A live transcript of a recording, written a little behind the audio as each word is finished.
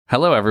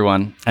Hello,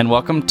 everyone, and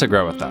welcome to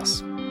Grow With Us.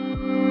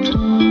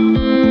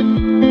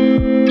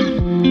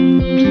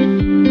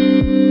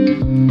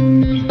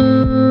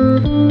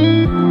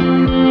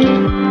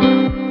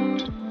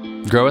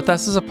 Grow With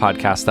Us is a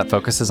podcast that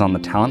focuses on the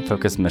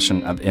talent-focused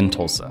mission of In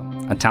Tulsa,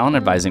 a talent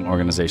advising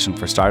organization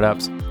for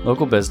startups,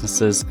 local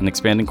businesses, and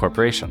expanding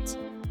corporations.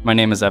 My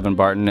name is Evan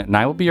Barton, and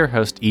I will be your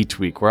host each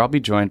week, where I'll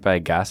be joined by a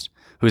guest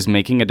who is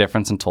making a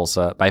difference in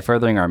Tulsa by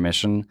furthering our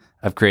mission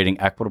of creating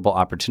equitable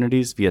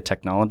opportunities via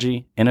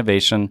technology,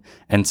 innovation,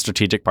 and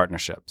strategic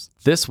partnerships.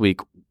 This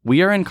week,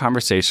 we are in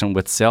conversation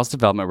with Sales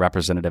Development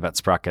Representative at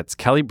Sprockets,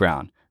 Kelly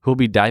Brown, who will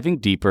be diving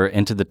deeper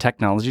into the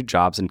technology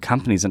jobs and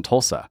companies in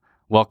Tulsa.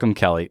 Welcome,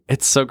 Kelly.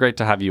 It's so great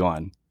to have you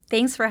on.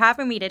 Thanks for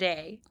having me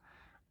today.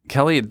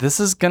 Kelly,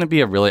 this is going to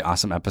be a really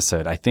awesome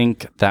episode. I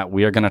think that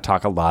we are going to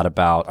talk a lot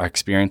about our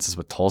experiences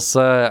with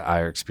Tulsa,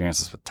 our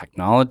experiences with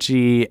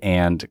technology,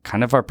 and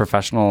kind of our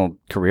professional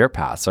career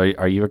paths. Are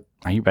you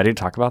ready to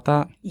talk about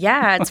that?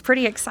 Yeah, it's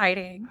pretty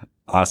exciting.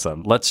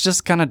 Awesome. Let's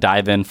just kind of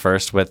dive in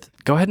first with,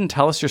 go ahead and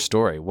tell us your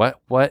story.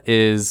 What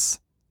is,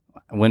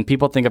 when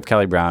people think of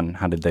Kelly Brown,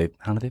 how did they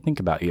think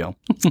about you?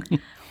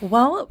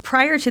 Well,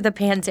 prior to the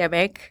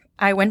pandemic,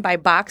 I went by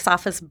Box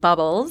Office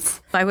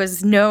Bubbles. I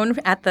was known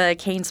at the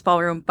Cain's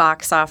Ballroom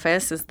box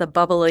office as the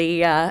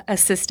bubbly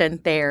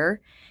assistant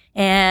there.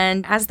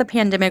 And as the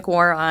pandemic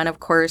wore on, of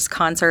course,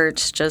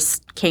 concerts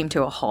just came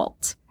to a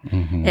halt.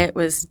 Mm-hmm. It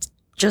was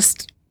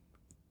just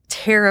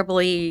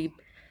terribly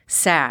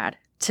sad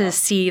to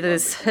see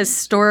this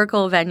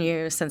historical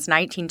venue since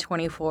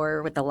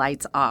 1924 with the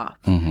lights off.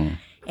 Mm-hmm.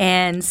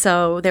 And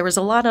so there was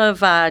a lot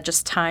of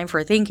just time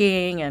for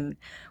thinking and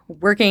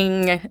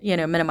working,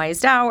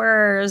 minimized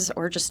hours,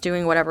 or just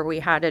doing whatever we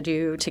had to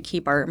do to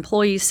keep our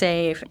employees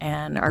safe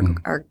and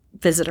our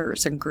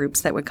visitors and groups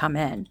that would come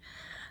in.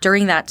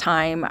 During that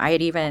time, I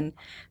had even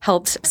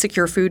helped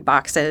secure food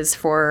boxes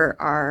for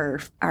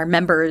our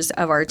members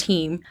of our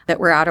team that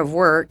were out of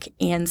work.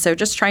 And so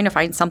just trying to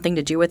find something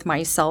to do with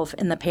myself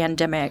in the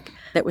pandemic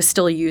that was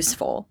still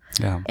useful.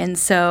 Yeah. And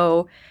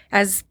so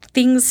as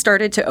things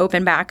started to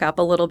open back up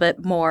a little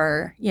bit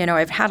more,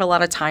 I've had a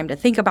lot of time to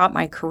think about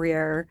my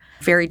career,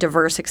 very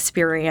diverse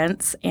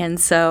experience. And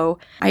so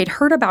I had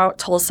heard about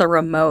Tulsa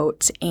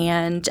Remote,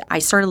 and I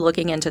started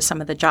looking into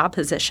some of the job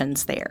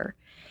positions there.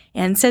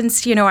 And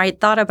since, I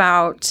had thought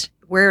about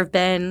where I've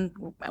been,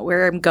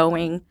 where I'm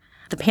going,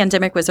 the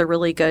pandemic was a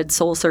really good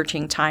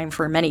soul-searching time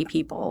for many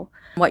people.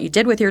 What you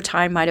did with your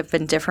time might have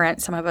been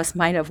different. Some of us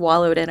might have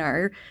wallowed in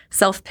our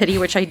self-pity,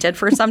 which I did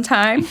for some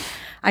time.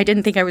 I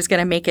didn't think I was going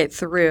to make it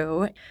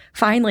through.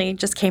 Finally,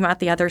 just came out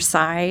the other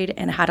side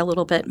and had a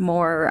little bit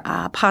more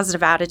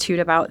positive attitude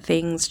about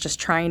things, just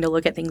trying to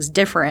look at things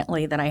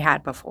differently than I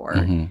had before.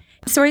 Mm-hmm.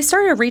 So I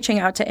started reaching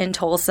out to In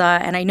Tulsa,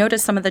 and I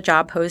noticed some of the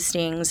job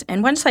postings.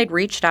 And once I'd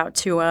reached out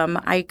to them,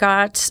 I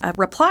got a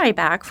reply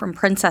back from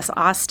Princess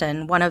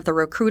Austin, one of the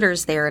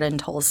recruiters there at In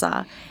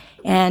Tulsa.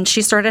 And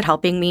she started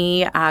helping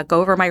me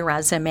go over my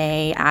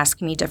resume,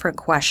 asking me different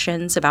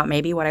questions about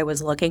maybe what I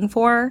was looking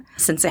for.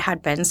 Since it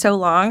had been so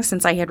long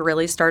since I had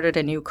really started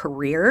a new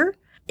career,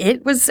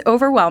 it was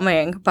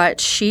overwhelming, but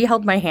she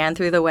held my hand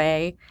through the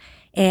way.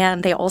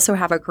 And they also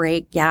have a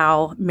great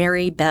gal,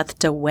 Mary Beth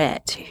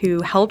DeWitt,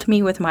 who helped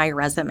me with my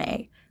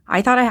resume.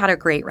 I thought I had a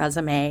great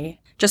resume,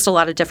 just a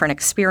lot of different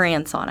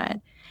experience on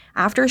it.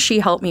 After she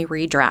helped me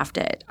redraft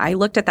it, I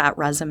looked at that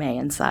resume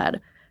and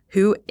said,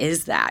 who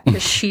is that?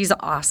 Because she's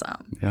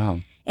awesome. Yeah.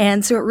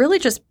 And so it really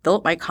just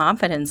built my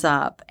confidence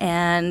up.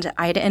 And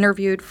I had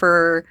interviewed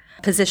for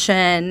a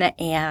position,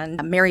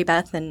 and Mary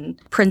Beth and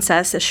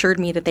Princess assured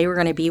me that they were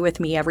going to be with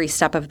me every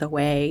step of the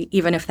way,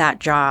 even if that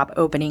job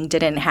opening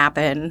didn't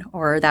happen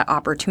or that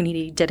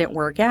opportunity didn't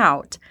work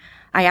out.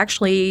 I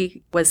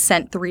actually was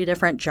sent 3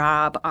 different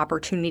job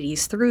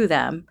opportunities through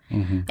them.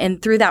 Mm-hmm.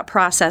 And through that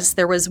process,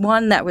 there was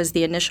one that was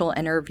the initial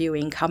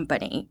interviewing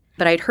company,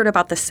 but I'd heard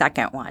about the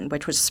second one,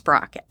 which was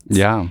Sprockets.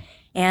 Yeah.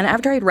 And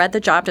after I'd read the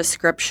job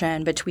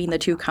description between the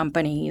 2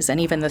 companies, and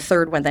even the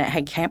third one that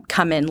had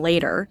come in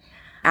later,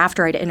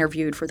 after I'd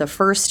interviewed for the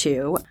first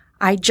 2,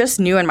 I just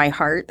knew in my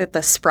heart that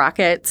the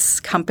Sprockets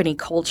company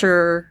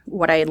culture,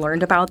 what I had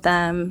learned about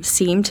them,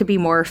 seemed to be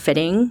more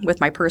fitting with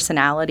my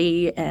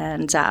personality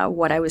and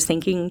what I was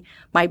thinking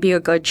might be a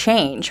good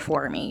change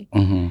for me.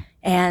 Mm-hmm.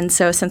 And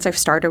so since I've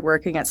started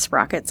working at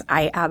Sprockets,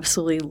 I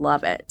absolutely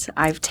love it.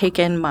 I've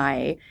taken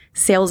my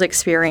sales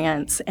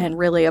experience and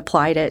really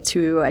applied it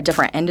to a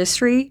different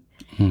industry.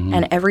 Mm-hmm.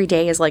 And every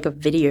day is like a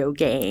video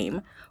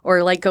game.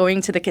 Or like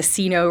going to the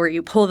casino where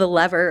you pull the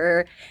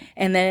lever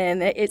and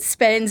then it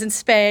spins and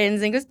goes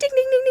ding, ding,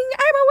 ding, ding,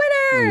 I'm a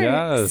winner.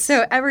 Yes.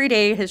 So every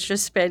day has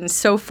just been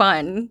so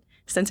fun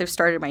since I've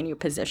started my new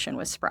position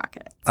with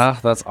Sprockets. Oh,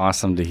 that's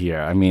awesome to hear.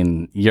 I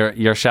mean,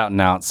 you're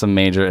shouting out some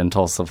major in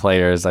Tulsa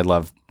players. I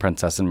love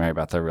Princess and Mary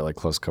Beth. They're really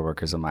close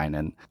coworkers of mine.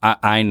 And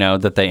I know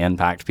that they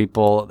impact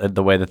people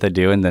the way that they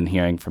do. And then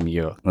hearing from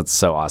you, that's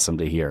so awesome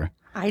to hear.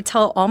 I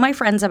tell all my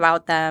friends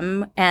about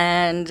them,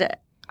 and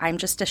I'm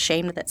just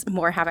ashamed that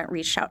more haven't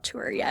reached out to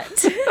her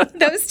yet.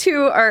 Those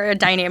two are a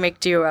dynamic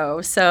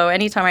duo. So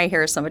anytime I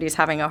hear somebody's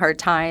having a hard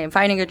time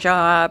finding a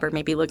job or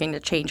maybe looking to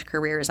change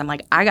careers, I'm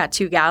like, I got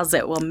two gals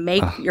that will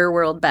make your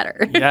world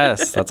better.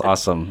 Yes, that's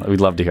awesome. We'd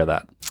love to hear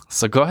that.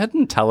 So go ahead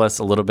and tell us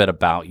a little bit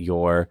about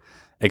your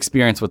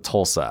experience with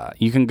Tulsa.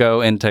 You can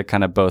go into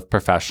kind of both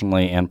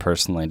professionally and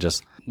personally.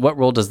 Just what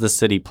role does this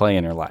city play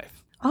in your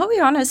life? I'll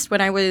be honest,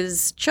 when I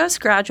was just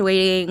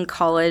graduating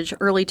college,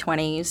 early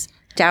 20s,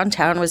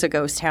 downtown was a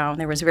ghost town.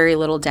 There was very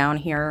little down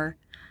here.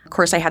 Of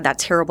course, I had that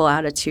terrible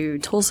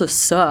attitude. Tulsa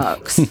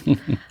sucks.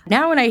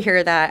 Now when I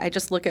hear that, I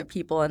just look at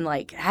people and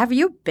like, have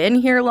you been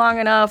here long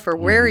enough or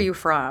where are you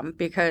from?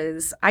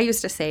 Because I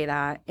used to say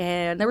that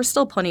and there was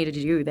still plenty to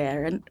do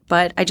there.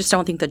 But I just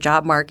don't think the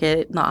job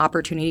market and the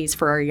opportunities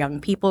for our young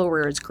people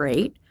were as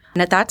great.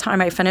 And at that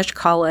time, I finished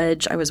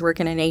college. I was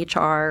working in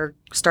HR,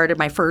 started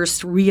my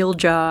first real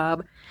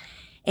job.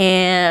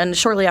 And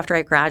shortly after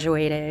I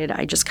graduated,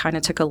 I just kind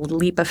of took a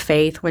leap of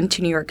faith, went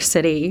to New York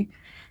City.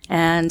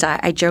 And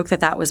I joke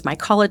that that was my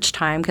college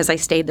time because I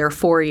stayed there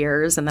 4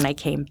 years and then I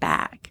came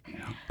back. Yeah.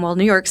 Well,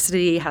 New York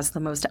City has the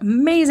most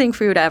amazing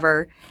food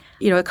ever.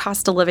 You know, the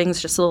cost of living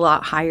is just a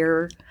lot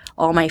higher.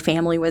 All my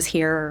family was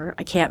here.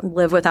 I can't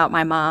live without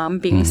my mom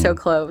being so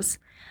close.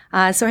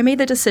 So I made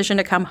the decision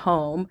to come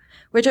home,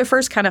 which at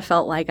first kind of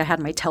felt like I had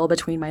my tail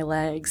between my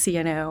legs,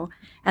 you know.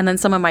 And then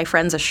some of my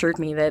friends assured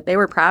me that they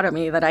were proud of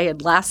me that I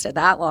had lasted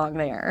that long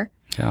there.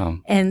 Yeah.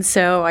 And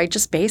so I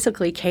just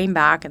basically came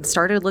back and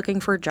started looking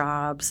for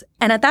jobs.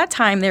 And at that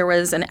time, there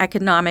was an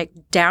economic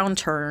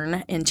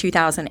downturn in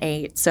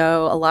 2008.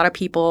 So a lot of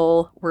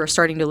people were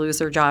starting to lose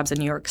their jobs in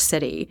New York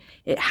City.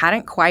 It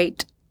hadn't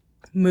quite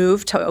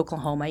moved to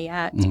Oklahoma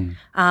yet.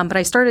 But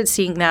I started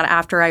seeing that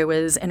after I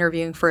was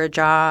interviewing for a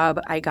job.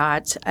 I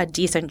got a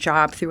decent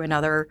job through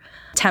another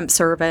temp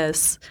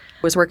service,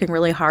 was working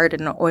really hard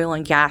in an oil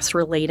and gas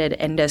related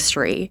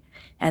industry.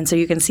 And so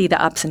you can see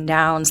the ups and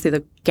downs through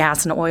the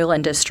gas and oil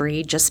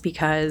industry just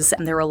because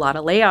there were a lot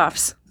of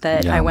layoffs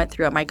that I went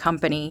through at my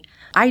company.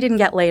 I didn't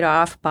get laid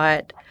off,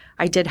 but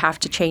I did have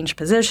to change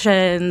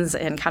positions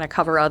and kind of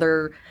cover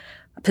other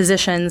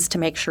positions to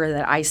make sure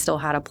that I still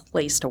had a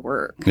place to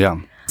work.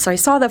 Yeah. So I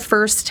saw the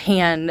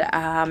firsthand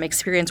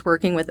experience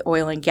working with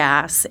oil and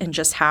gas and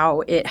just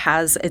how it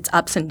has its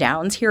ups and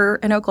downs here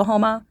in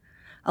Oklahoma.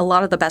 A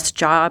lot of the best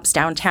jobs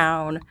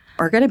downtown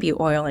are going to be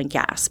oil and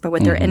gas, but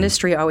with their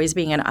industry always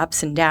being in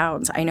ups and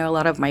downs, I know a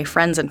lot of my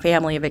friends and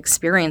family have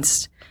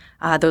experienced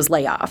those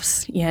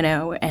layoffs, you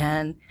know,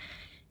 and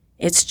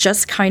it's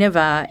just kind of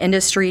an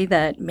industry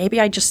that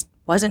maybe I just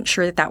wasn't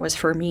sure that that was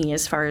for me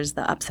as far as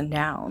the ups and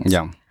downs.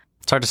 Yeah.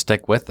 It's hard to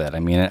stick with it. I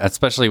mean,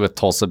 especially with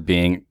Tulsa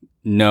being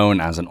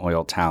known as an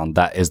oil town,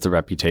 that is the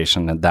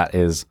reputation and that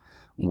is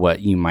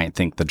what you might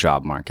think the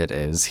job market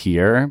is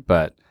here.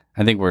 But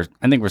I think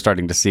we're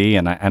starting to see,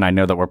 and I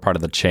know that we're part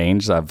of the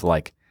change of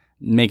like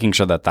making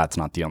sure that that's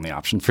not the only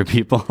option for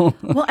people.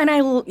 Well, and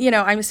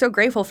I'm so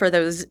grateful for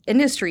those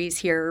industries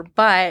here,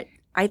 but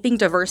I think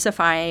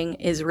diversifying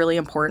is really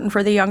important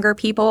for the younger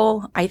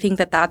people. I think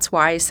that that's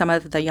why some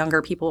of the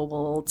younger people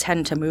will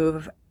tend to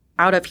move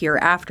out of here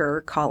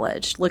after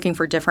college, looking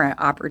for different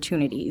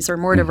opportunities or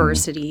more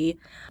diversity.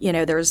 You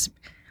know, there's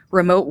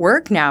remote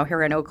work now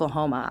here in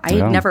Oklahoma. I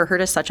had never heard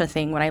of such a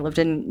thing when I lived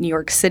in New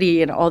York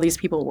City and all these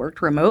people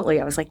worked remotely.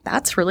 I was like,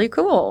 that's really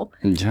cool.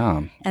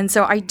 Yeah. And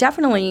so I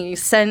definitely,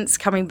 since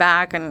coming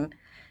back and,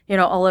 you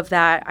know, all of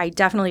that, I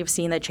definitely have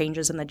seen the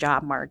changes in the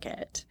job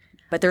market.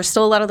 But there's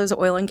still a lot of those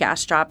oil and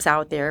gas jobs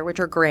out there, which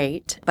are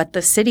great. But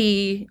the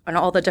city and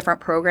all the different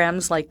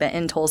programs like the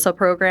In Tulsa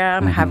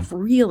program have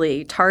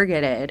really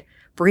targeted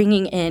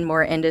bringing in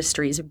more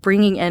industries,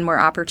 bringing in more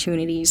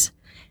opportunities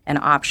and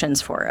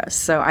options for us.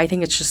 So I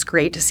think it's just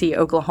great to see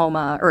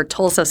Oklahoma, or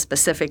Tulsa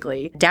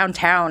specifically.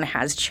 Downtown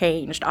has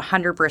changed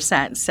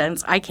 100%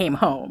 since I came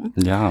home.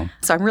 Yeah.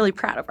 So I'm really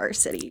proud of our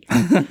city.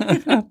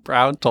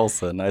 Proud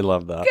Tulsan. I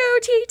love that.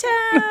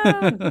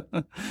 Go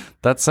T-Town!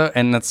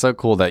 That's so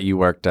cool that you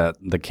worked at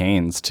the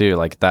Canes too.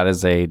 Like that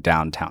is a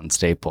downtown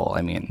staple.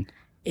 I mean,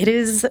 it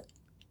is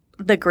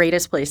the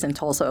greatest place in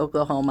Tulsa,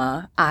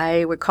 Oklahoma.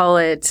 I would call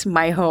it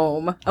my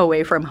home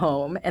away from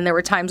home. And there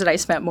were times that I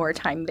spent more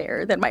time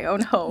there than my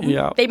own home.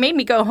 Yeah. They made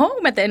me go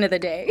home at the end of the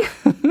day.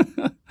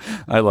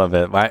 I love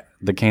it.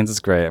 The Canes is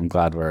great. I'm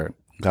glad we're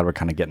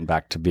kind of getting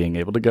back to being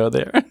able to go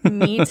there.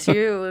 Me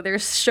too. Their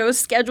show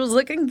schedule's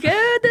looking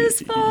good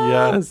this fall.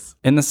 Yes.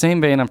 In the same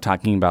vein of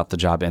talking about the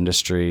job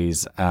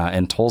industries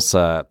in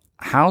Tulsa,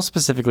 how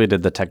specifically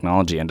did the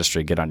technology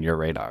industry get on your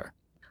radar?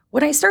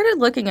 When I started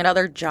looking at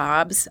other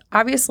jobs,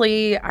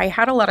 obviously I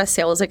had a lot of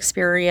sales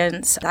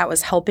experience that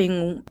was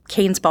helping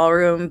Canes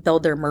Ballroom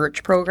build their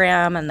merch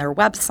program and their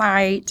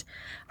website.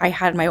 I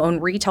had my own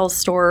retail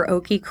store,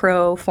 Okie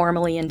Crow,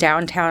 formerly in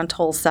downtown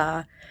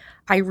Tulsa.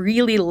 I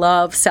really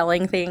love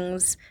selling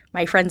things,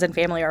 My friends and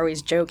family are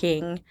always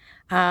joking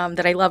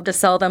that I love to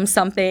sell them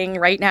something.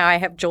 Right now, I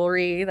have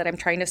jewelry that I'm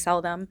trying to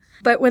sell them.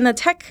 But when the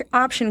tech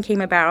option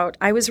came about,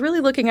 I was really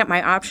looking at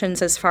my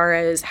options as far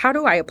as how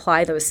do I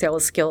apply those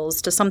sales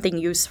skills to something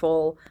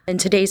useful in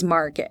today's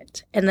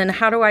market? And then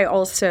how do I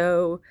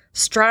also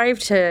strive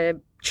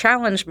to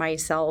challenge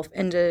myself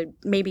into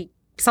maybe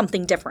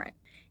something different?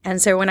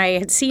 And so when I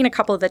had seen a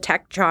couple of the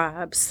tech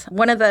jobs,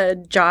 one of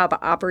the job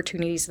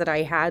opportunities that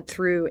I had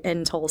through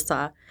in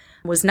Tulsa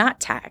was not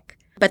tech.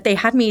 But they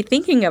had me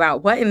thinking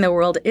about what in the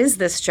world is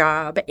this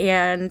job?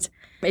 And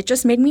it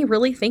just made me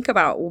really think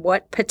about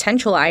what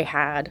potential I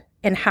had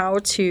and how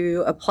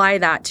to apply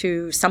that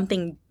to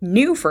something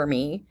new for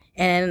me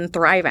and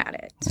thrive at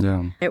it.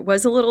 Yeah. It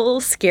was a little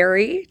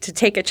scary to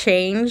take a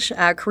change,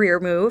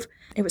 career move.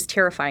 It was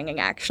terrifying,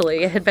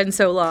 actually. It had been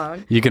so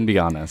long. You can be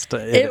honest.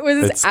 It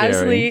was it's scary.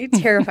 absolutely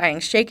terrifying,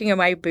 shaking in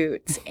my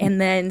boots. And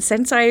then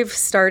since I've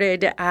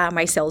started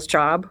my sales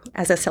job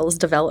as a sales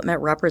development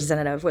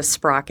representative with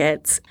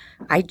Sprockets,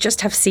 I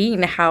just have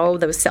seen how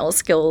those sales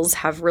skills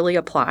have really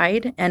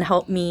applied and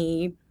helped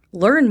me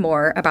learn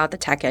more about the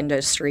tech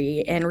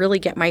industry and really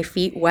get my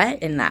feet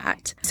wet in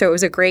that. So it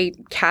was a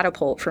great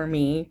catapult for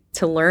me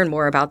to learn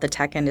more about the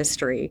tech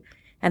industry.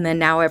 And then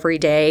now every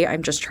day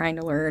I'm just trying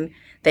to learn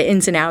the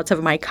ins and outs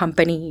of my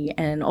company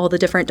and all the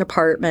different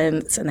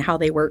departments and how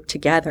they work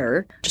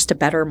together just to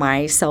better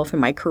myself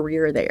and my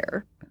career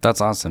there.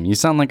 That's awesome. You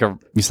sound like a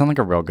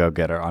real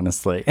go-getter,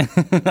 honestly.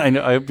 I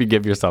hope you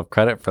give yourself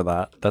credit for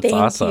that. That's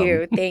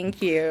awesome.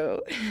 Thank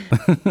you.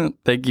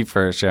 Thank you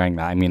for sharing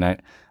that. I mean,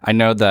 I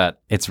know that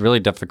it's really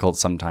difficult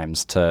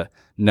sometimes to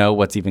know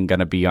what's even going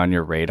to be on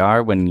your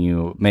radar when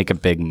you make a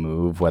big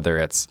move, whether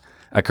it's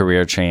a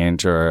career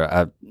change or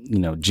a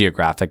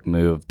geographic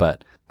move.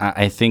 But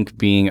I think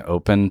being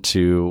open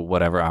to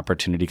whatever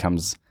opportunity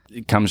comes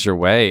your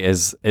way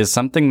is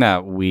something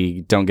that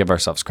we don't give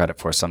ourselves credit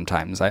for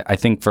sometimes. I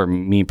think for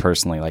me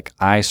personally, like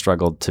I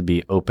struggled to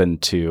be open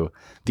to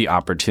the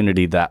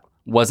opportunity that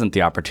wasn't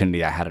the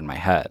opportunity I had in my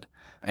head.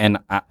 And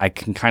I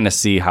can kind of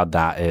see how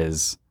that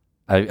is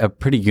a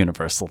pretty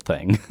universal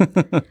thing.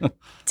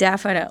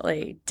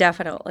 Definitely.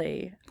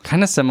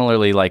 Kind of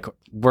similarly, like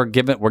we're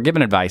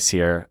given advice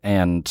here,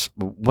 and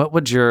what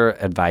would your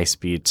advice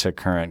be to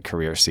current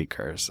career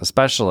seekers,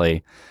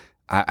 especially,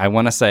 I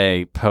want to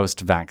say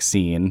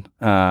post-vaccine,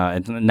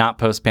 not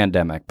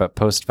post-pandemic, but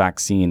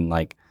post-vaccine,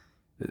 like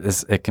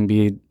this, it can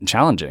be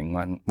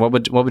challenging. What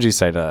would you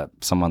say to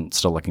someone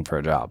still looking for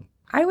a job?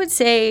 I would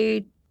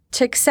say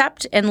to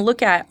accept and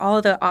look at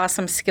all the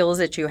awesome skills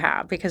that you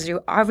have, because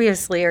you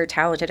obviously are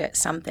talented at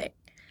something.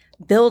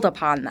 Build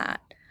upon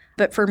that.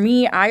 But for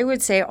me, I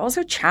would say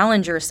also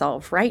challenge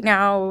yourself. Right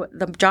now,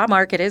 the job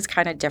market is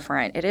kind of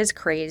different. It is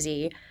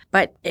crazy,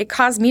 but it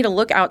caused me to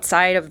look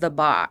outside of the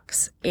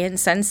box. And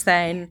since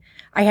then,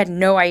 I had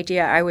no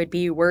idea I would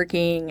be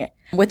working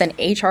with an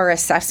HR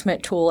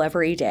assessment tool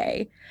every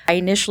day. I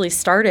initially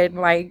started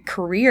my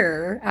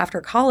career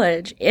after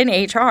college in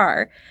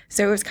HR,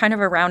 so it was kind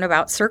of a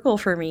roundabout circle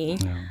for me,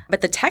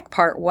 but the tech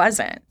part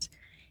wasn't.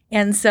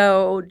 And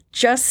so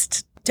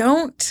just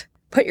don't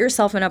put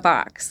yourself in a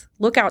box.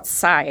 Look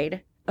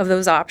outside of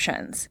those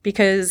options,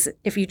 because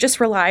if you just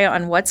rely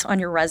on what's on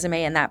your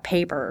resume and that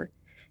paper,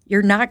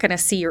 you're not going to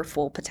see your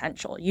full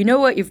potential. You know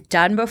what you've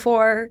done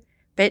before,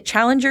 but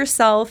challenge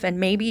yourself and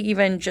maybe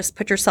even just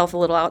put yourself a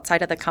little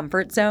outside of the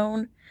comfort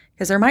zone,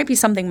 because there might be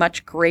something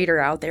much greater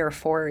out there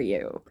for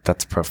you.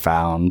 That's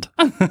profound.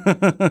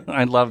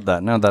 I love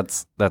that. No,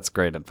 that's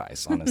great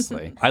advice,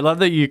 honestly. I love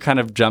that you kind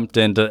of jumped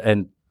into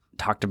and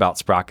talked about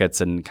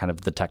Sprockets and kind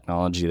of the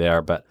technology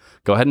there, but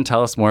go ahead and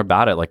tell us more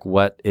about it. Like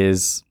what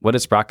is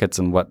Sprockets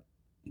and what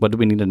do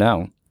we need to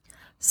know?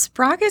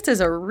 Sprockets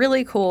is a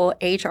really cool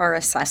HR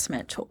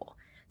assessment tool.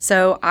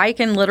 So I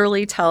can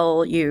literally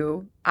tell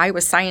you I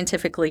was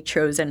scientifically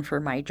chosen for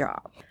my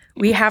job.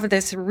 We have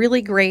this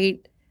really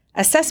great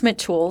assessment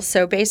tool.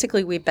 So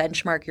basically we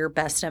benchmark your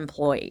best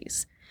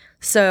employees.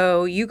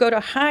 So you go to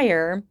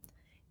hire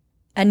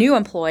a new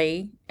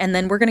employee, and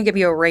then we're going to give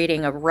you a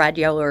rating of red,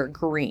 yellow, or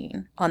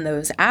green on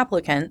those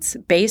applicants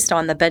based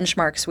on the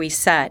benchmarks we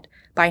set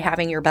by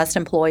having your best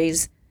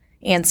employees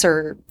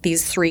answer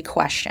these 3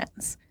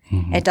 questions.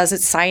 Mm-hmm. It does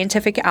its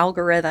scientific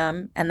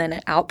algorithm, and then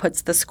it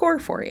outputs the score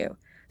for you.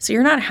 So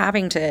you're not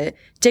having to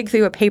dig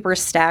through a paper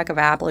stack of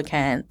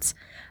applicants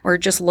or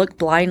just look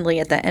blindly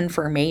at the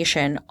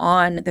information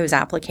on those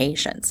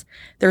applications.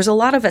 There's a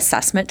lot of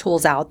assessment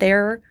tools out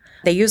there.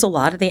 They use a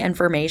lot of the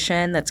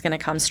information that's going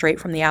to come straight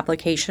from the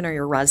application or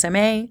your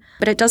resume,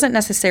 but it doesn't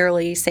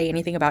necessarily say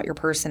anything about your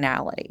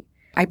personality.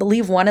 I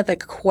believe one of the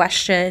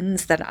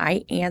questions that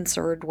I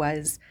answered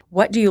was,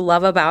 what do you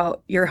love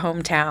about your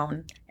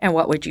hometown and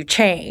what would you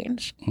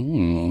change?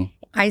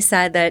 I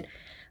said that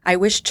I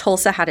wish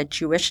Tulsa had a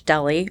Jewish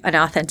deli, an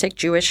authentic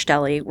Jewish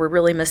deli. We're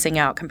really missing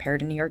out compared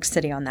to New York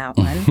City on that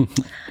one.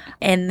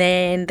 And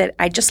then that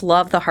I just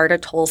love the heart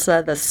of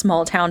Tulsa, the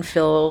small town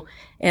feel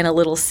in a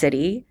little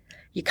city.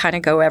 You kind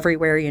of go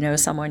everywhere you know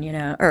someone you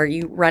know, or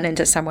you run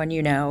into someone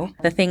you know.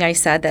 The thing I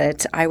said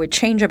that I would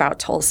change about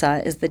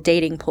Tulsa is the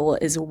dating pool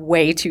is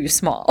way too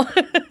small.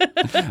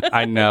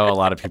 I know a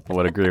lot of people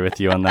would agree with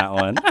you on that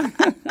one.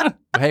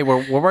 Hey,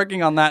 we're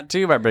working on that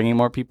too by bringing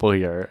more people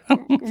here.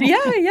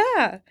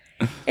 Yeah.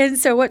 And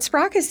so what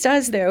Sprockets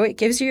does, though, it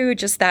gives you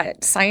just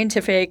that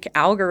scientific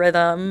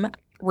algorithm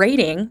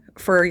rating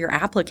for your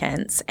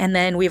applicants. And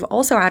then we've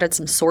also added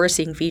some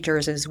sourcing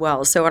features as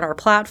well. So on our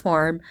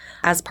platform,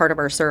 as part of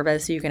our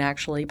service, you can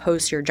actually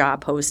post your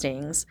job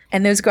postings,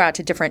 and those go out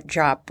to different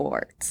job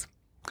boards.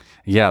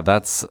 Yeah,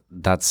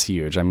 that's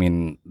huge. I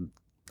mean,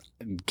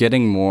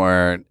 getting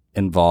more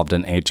involved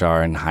in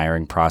HR and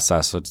hiring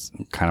process, which is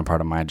kind of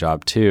part of my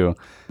job too.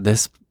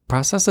 This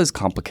process is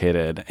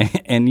complicated,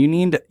 and you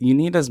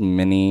need as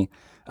many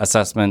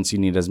assessments, you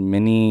need as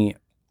many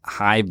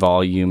high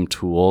volume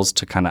tools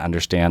to kind of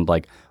understand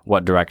like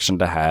what direction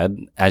to head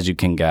as you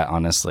can get,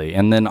 honestly.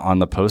 And then on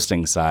the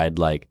posting side,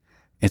 like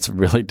it's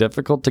really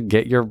difficult to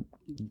get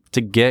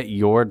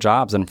your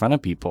jobs in front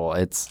of people.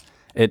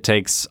 It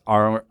takes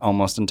our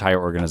almost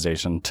entire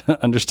organization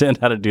to understand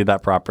how to do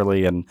that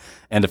properly and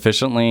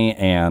efficiently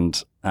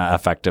and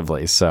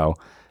effectively. So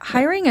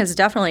hiring is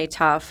definitely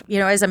tough. You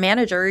know, as a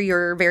manager,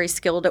 you're very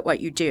skilled at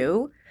what you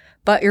do,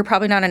 but you're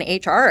probably not an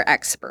HR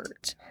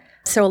expert.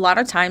 So a lot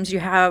of times you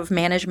have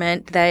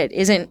management that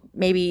isn't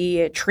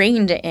maybe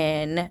trained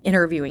in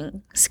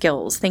interviewing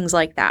skills, things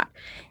like that.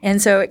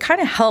 And so it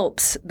kind of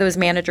helps those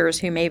managers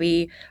who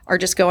maybe are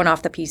just going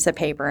off the piece of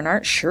paper and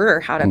aren't sure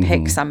how to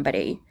pick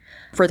somebody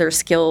for their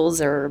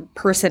skills or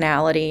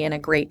personality and a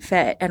great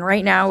fit. And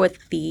right now with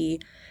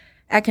the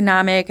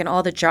economic and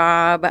all the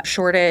job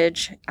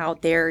shortage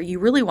out there, you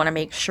really want to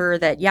make sure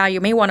that, yeah,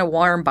 you may want a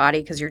warm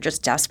body because you're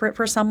just desperate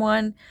for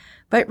someone,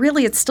 but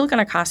really it's still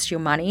going to cost you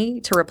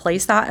money to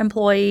replace that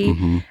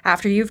employee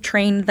after you've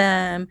trained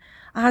them.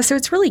 So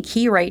it's really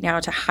key right now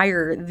to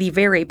hire the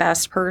very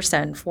best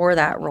person for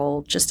that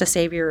role just to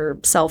save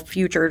yourself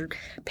future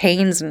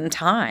pains and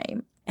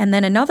time. And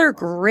then another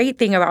great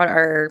thing about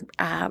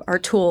our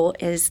tool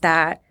is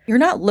that you're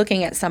not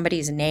looking at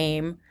somebody's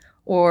name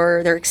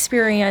or their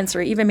experience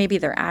or even maybe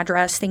their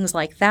address, things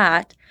like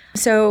that.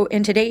 So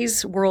in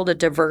today's world of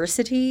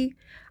diversity,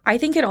 I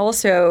think it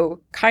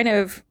also kind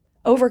of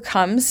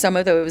overcomes some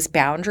of those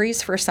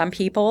boundaries for some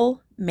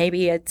people.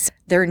 Maybe it's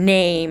their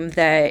name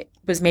that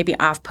was maybe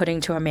off-putting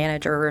to a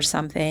manager or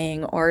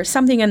something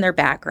in their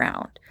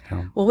background.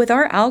 Yeah. Well, with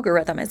our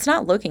algorithm, it's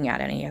not looking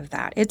at any of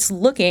that. It's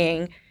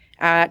looking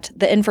at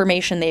the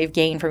information they've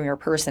gained from your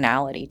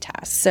personality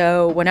test.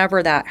 So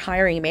whenever that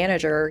hiring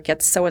manager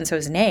gets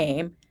so-and-so's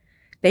name,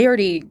 they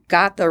already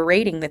got the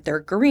rating that they're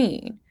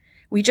green.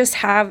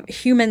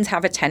 Humans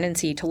have a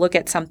tendency to look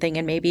at something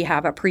and maybe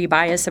have a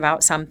pre-bias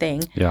about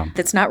something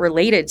that's not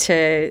related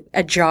to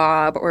a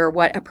job or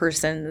what a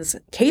person's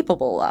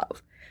capable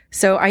of.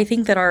 So I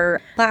think that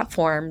our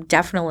platform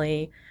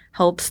definitely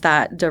helps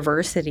that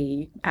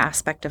diversity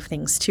aspect of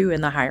things too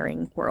in the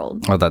hiring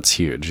world. Oh, that's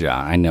huge. Yeah,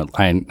 I know.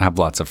 I have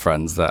lots of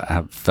friends that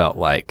have felt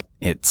like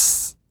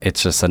it's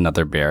just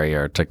another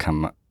barrier to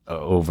come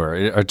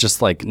over, or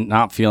just like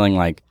not feeling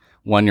like,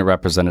 one, you're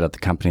represented at the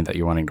company that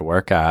you're wanting to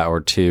work at, or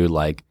two,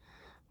 like,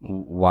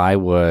 why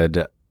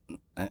would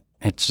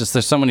it's just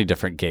there's so many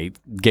different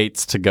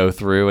gates to go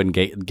through, and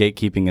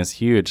gatekeeping is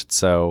huge.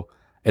 So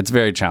it's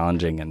very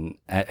challenging, and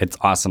it's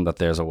awesome that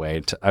there's a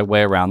way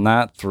around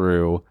that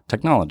through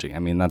technology. I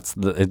mean,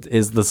 it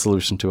is the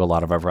solution to a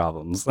lot of our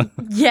problems.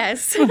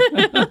 Yes.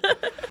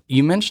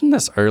 You mentioned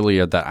this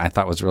earlier that I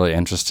thought was really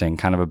interesting,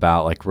 kind of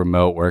about like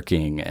remote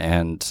working.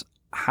 And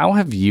how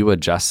have you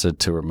adjusted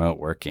to remote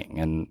working,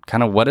 and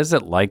kind of what is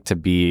it like to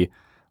be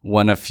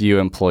one of few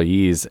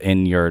employees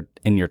in your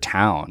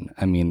town?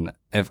 I mean,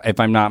 if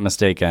I'm not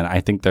mistaken,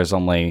 I think there's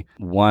only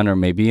one or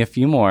maybe a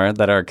few more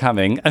that are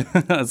coming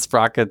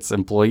Sprockets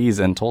employees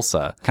in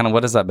Tulsa. Kind of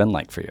what has that been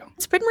like for you?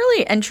 It's been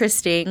really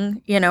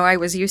interesting. You know, I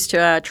was used to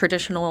a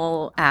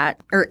traditional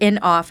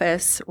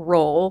in-office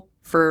role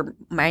for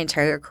my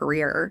entire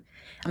career.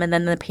 And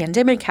then the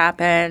pandemic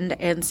happened,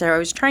 and so I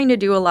was trying to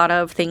do a lot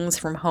of things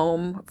from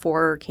home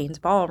for Cain's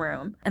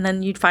Ballroom. And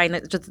then you'd find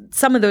that just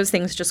some of those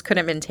things just couldn't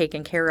have been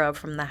taken care of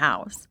from the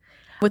house.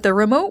 With the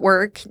remote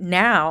work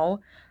now,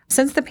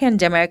 since the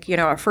pandemic, you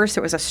know, at first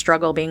it was a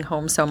struggle being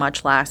home so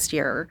much last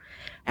year,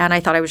 and I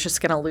thought I was just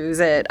going to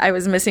lose it. I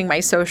was missing my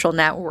social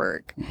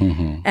network.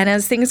 And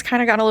as things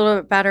kind of got a little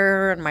bit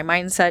better and my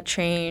mindset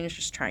changed,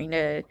 just trying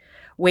to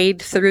wade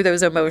through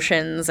those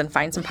emotions and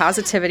find some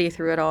positivity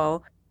through it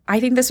all, I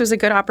think this was a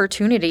good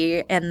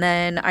opportunity. And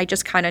then I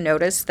just kind of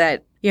noticed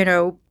that, you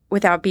know,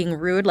 without being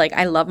rude, like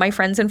I love my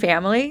friends and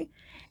family.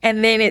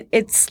 And then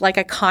it's like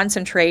I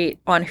concentrate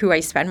on who I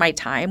spend my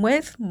time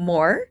with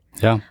more.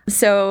 Yeah.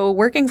 So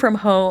working from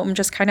home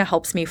just kind of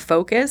helps me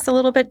focus a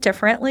little bit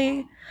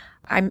differently.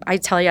 I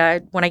tell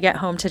you, when I get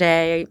home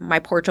today, my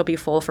porch will be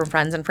full from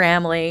friends and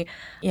family.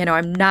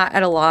 I'm not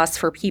at a loss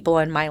for people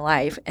in my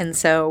life. And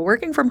so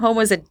working from home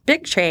was a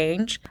big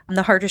change.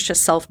 The hardest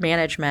just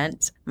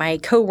self-management. My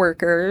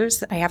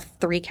coworkers, I have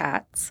 3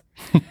 cats.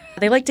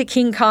 They like to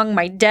King Kong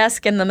my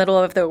desk in the middle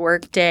of the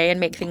workday and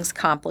make things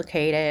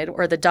complicated,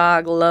 or the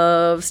dog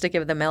loves to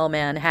give the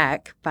mailman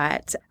heck.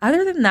 But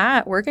other than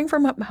that, working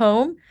from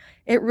home,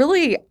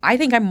 I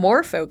think I'm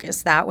more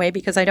focused that way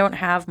because I don't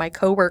have my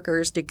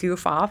coworkers to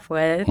goof off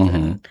with. Mm-hmm.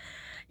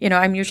 And,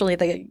 I'm usually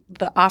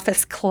the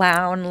office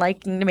clown,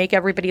 liking to make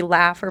everybody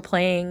laugh or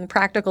playing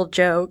practical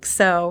jokes.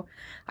 So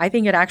I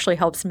think it actually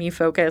helps me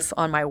focus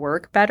on my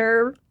work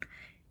better.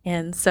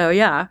 And so,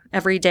 yeah,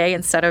 every day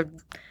instead of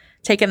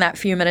taking that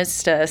few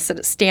minutes to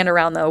stand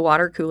around the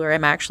water cooler,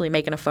 I'm actually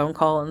making a phone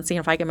call and seeing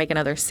if I can make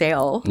another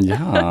sale.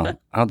 Yeah.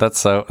 Oh, that's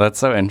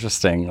so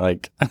interesting.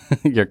 Like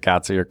your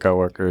cats are your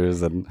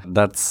coworkers, and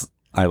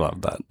I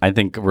love that. I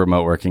think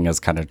remote working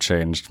has kind of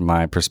changed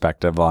my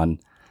perspective on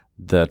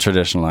the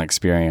traditional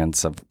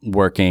experience of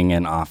working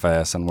in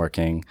office and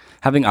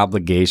having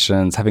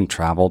obligations, having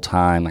travel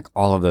time, like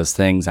all of those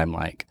things. I'm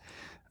like,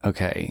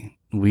 okay,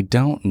 we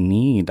don't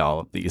need all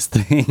of these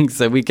things.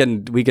 So we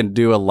can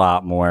do a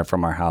lot more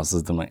from our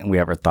houses than we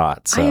ever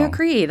thought. So. I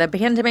agree. The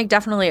pandemic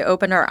definitely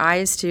opened our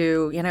eyes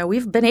to,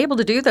 we've been able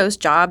to do those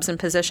jobs and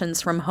positions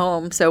from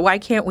home. So why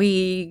can't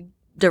we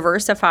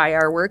diversify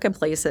our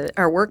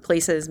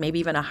workplaces, maybe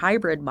even a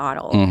hybrid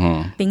model?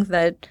 Mm-hmm. I think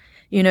that,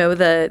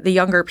 the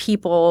younger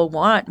people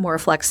want more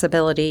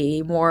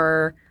flexibility,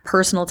 more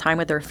personal time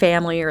with their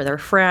family or their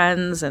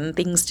friends and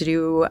things to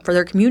do for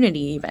their community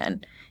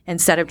even,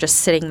 instead of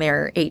just sitting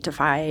there 8 to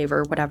 5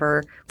 or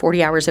whatever,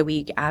 40 hours a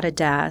week at a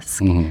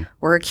desk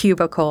or a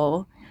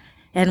cubicle.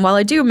 And while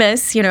I do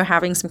miss,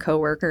 having some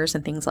coworkers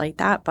and things like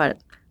that, but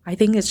I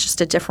think it's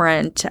just a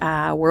different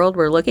world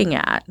we're looking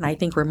at. And I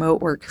think remote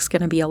work is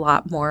going to be a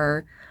lot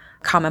more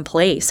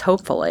commonplace,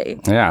 hopefully.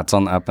 Yeah, it's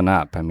on the up and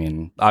up. I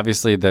mean,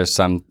 obviously there's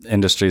some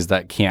industries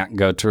that can't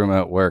go to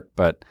remote work,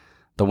 but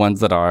the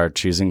ones that are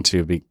choosing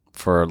to be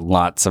for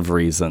lots of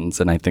reasons.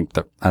 And I think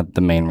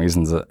the main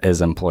reasons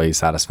is employee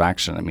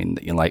satisfaction. I mean,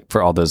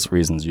 for all those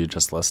reasons you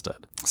just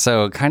listed.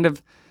 So kind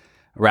of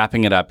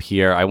wrapping it up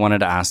here, I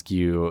wanted to ask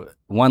you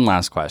one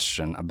last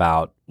question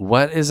about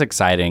what is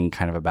exciting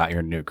kind of about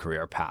your new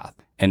career path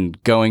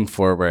and going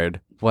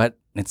forward.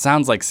 It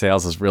sounds like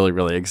sales is really,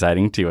 really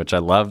exciting to you, which I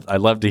love. I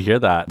love to hear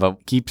that,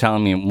 but keep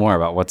telling me more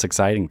about what's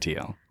exciting to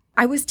you.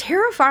 I was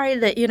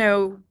terrified that,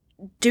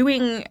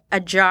 doing a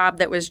job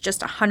that was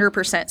just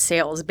 100%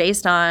 sales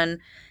based on,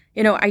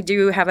 I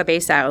do have a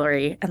base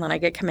salary and then I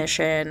get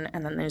commission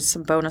and then there's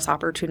some bonus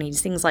opportunities,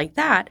 things like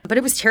that. But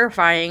it was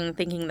terrifying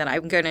thinking that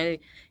I'm going to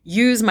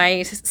use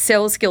my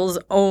sales skills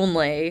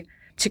only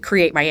to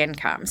create my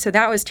income. So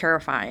that was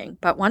terrifying.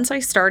 But once I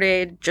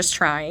started just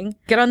trying,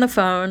 get on the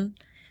phone.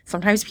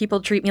 Sometimes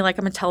people treat me like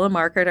I'm a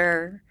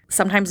telemarketer.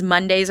 Sometimes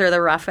Mondays are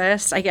the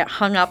roughest. I get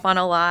hung up on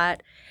a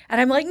lot. And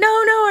I'm like,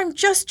 no, I'm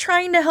just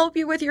trying to help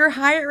you with your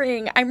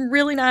hiring. I'm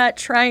really not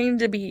trying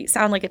to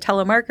sound like a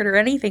telemarketer or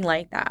anything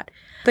like that.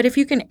 But if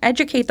you can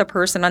educate the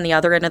person on the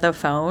other end of the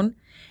phone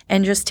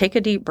and just take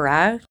a deep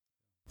breath,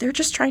 they're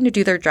just trying to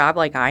do their job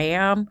like I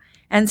am.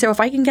 And so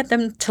if I can get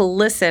them to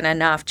listen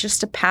enough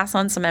just to pass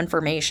on some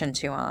information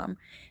to them,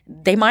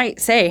 they might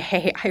say,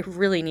 hey, I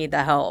really need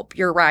the help.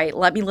 You're right.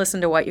 Let me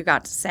listen to what you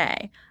got to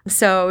say.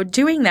 So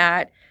doing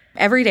that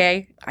every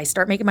day, I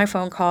start making my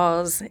phone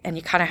calls and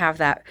you kind of have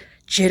that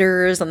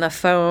jitters on the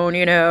phone,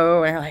 and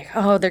you're like,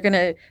 oh, they're going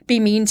to be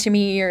mean to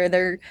me or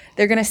they're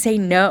going to say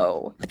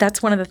no. But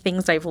that's one of the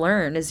things I've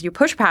learned is you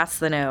push past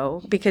the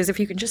no, because if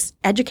you can just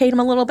educate them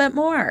a little bit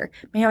more,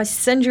 maybe I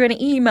send you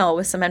an email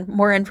with some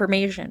more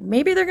information.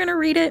 Maybe they're going to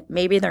read it.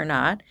 Maybe they're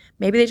not.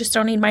 Maybe they just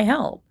don't need my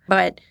help.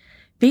 But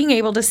being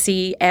able to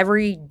see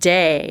every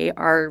day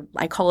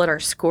I call it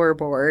our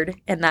scoreboard,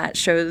 and that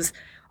shows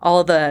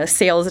all the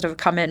sales that have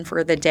come in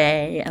for the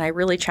day. And I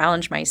really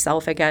challenge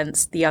myself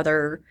against my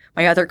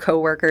other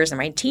coworkers and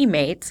my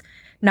teammates,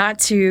 not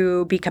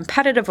to be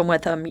competitive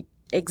with them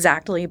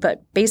exactly,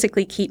 but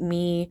basically keep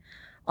me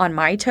on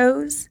my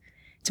toes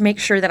to make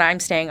sure that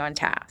I'm staying on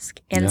task.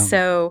 And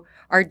so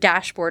our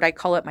dashboard, I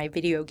call it my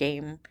video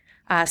game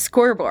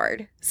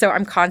scoreboard. So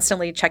I'm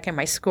constantly checking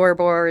my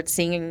scoreboard,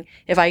 seeing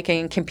if I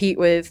can compete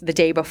with the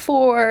day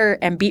before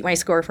and beat my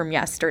score from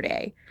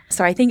yesterday.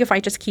 So I think if I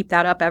just keep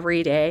that up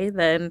every day,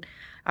 then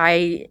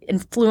I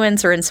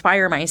influence or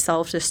inspire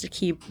myself just to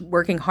keep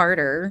working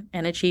harder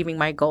and achieving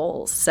my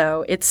goals.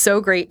 So it's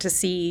so great to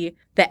see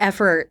the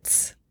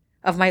efforts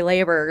of my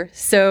labor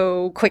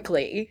so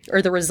quickly,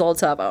 or the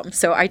results of them.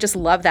 So I just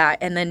love that.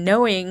 And then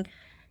knowing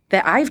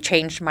that I've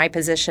changed my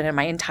position in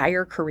my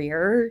entire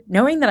career,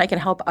 knowing that I can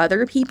help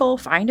other people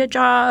find a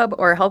job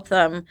or help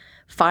them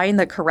find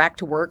the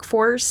correct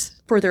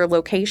workforce for their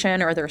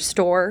location or their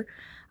store,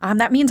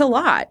 that means a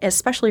lot,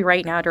 especially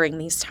right now during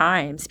these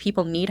times.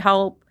 People need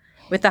help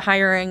with the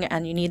hiring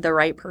and you need the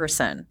right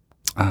person.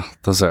 Oh,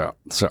 those are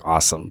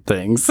awesome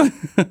things.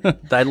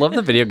 I love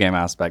the video game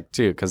aspect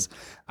too, because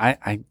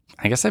I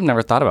guess I've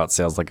never thought about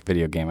sales like a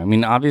video game. I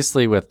mean,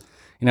 obviously with,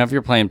 if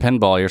you're playing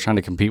pinball, you're trying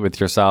to compete with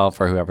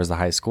yourself or whoever's the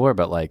high score,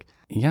 but like,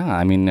 yeah,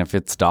 I mean, if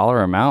it's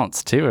dollar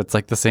amounts too, it's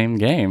like the same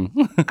game.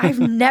 I've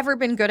never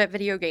been good at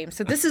video games,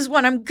 so this is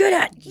one I'm good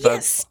at.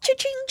 Yes,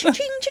 cha-ching,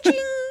 cha-ching,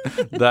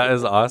 cha-ching. That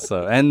is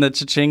awesome. And the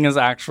cha-ching is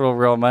actual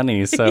real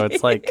money, so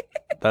it's like,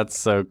 that's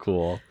so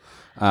cool.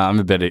 I'm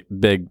a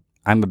big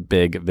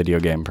video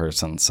game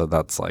person, so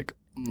that's like,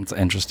 it's an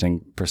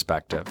interesting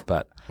perspective.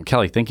 But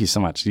Kelly, thank you so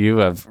much. You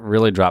have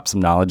really dropped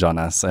some knowledge on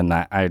us, and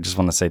I just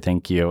want to say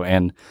thank you.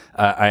 And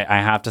I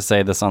have to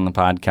say this on the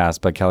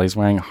podcast, but Kelly's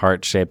wearing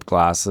heart-shaped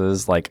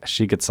glasses. Like,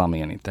 she could sell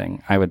me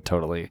anything. I would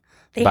totally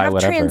buy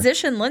whatever. They have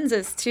transition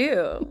lenses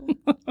too.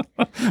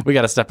 We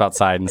got to step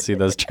outside and see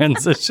those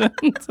transitions.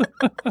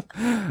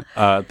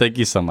 Thank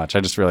you so much.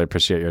 I just really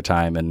appreciate your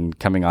time and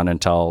coming on and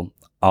tell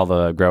all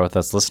the Grow With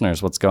Us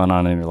listeners what's going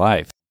on in your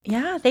life.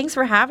 Yeah, thanks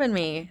for having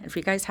me. If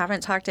you guys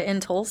haven't talked to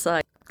In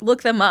Tulsa,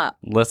 look them up.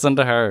 Listen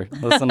to her.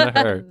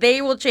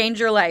 They will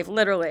change your life,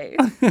 literally.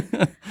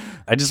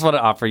 I just want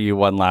to offer you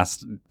one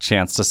last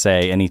chance to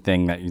say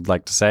anything that you'd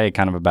like to say,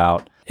 kind of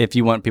about if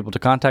you want people to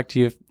contact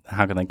you,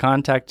 how can they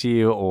contact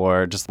you,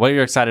 or just what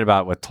you're excited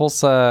about with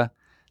Tulsa,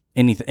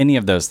 any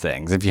of those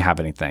things, if you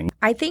have anything.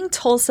 I think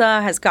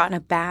Tulsa has gotten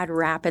a bad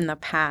rap in the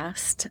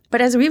past,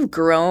 but as we've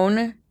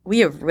grown, we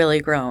have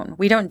really grown.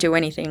 We don't do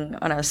anything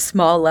on a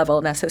small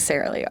level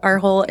necessarily. Our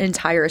whole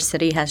entire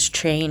city has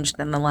changed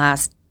in the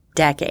last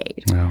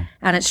decade,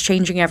 and it's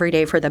changing every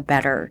day for the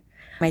better.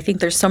 I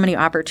think there's so many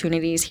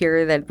opportunities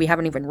here that we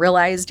haven't even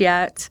realized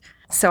yet.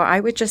 So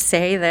I would just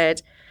say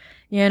that,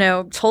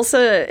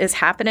 Tulsa is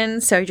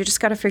happening, so you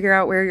just got to figure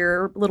out where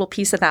your little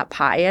piece of that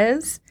pie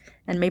is.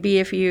 And maybe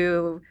if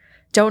you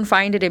don't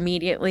find it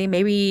immediately,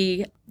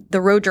 maybe the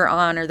road you're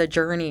on or the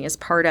journey is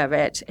part of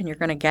it, and you're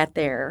going to get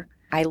there.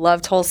 I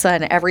love Tulsa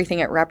and everything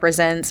it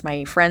represents.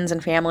 My friends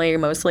and family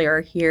mostly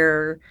are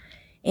here.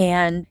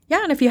 And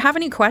and if you have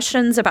any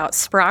questions about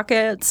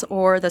Sprockets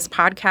or this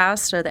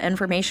podcast or the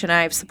information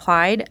I've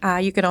supplied,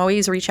 you can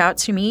always reach out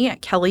to me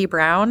at Kelly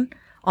Brown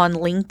on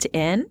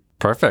LinkedIn.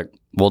 Perfect.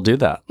 We'll do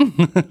that.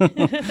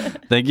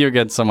 Thank you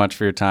again so much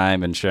for your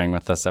time and sharing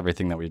with us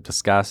everything that we've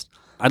discussed.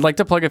 I'd like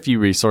to plug a few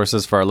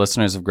resources for our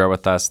listeners of Grow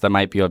With Us that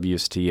might be of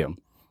use to you.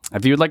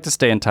 If you would like to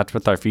stay in touch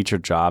with our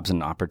featured jobs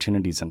and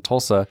opportunities in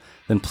Tulsa,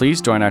 then please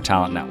join our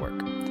talent network.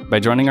 By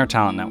joining our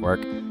talent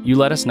network, you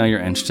let us know you're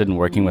interested in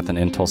working with an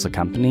In Tulsa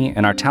company,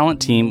 and our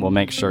talent team will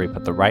make sure we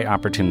put the right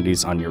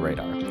opportunities on your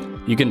radar.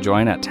 You can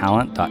join at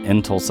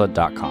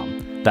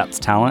talent.intulsa.com. That's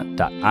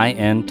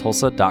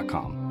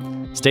talent.intulsa.com.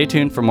 Stay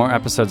tuned for more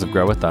episodes of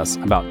Grow With Us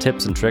about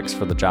tips and tricks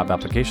for the job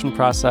application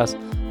process,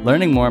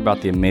 learning more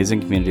about the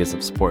amazing communities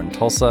of support in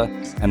Tulsa,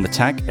 and the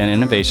tech and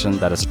innovation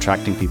that is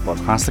attracting people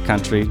across the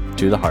country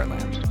to the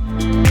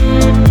Heartland.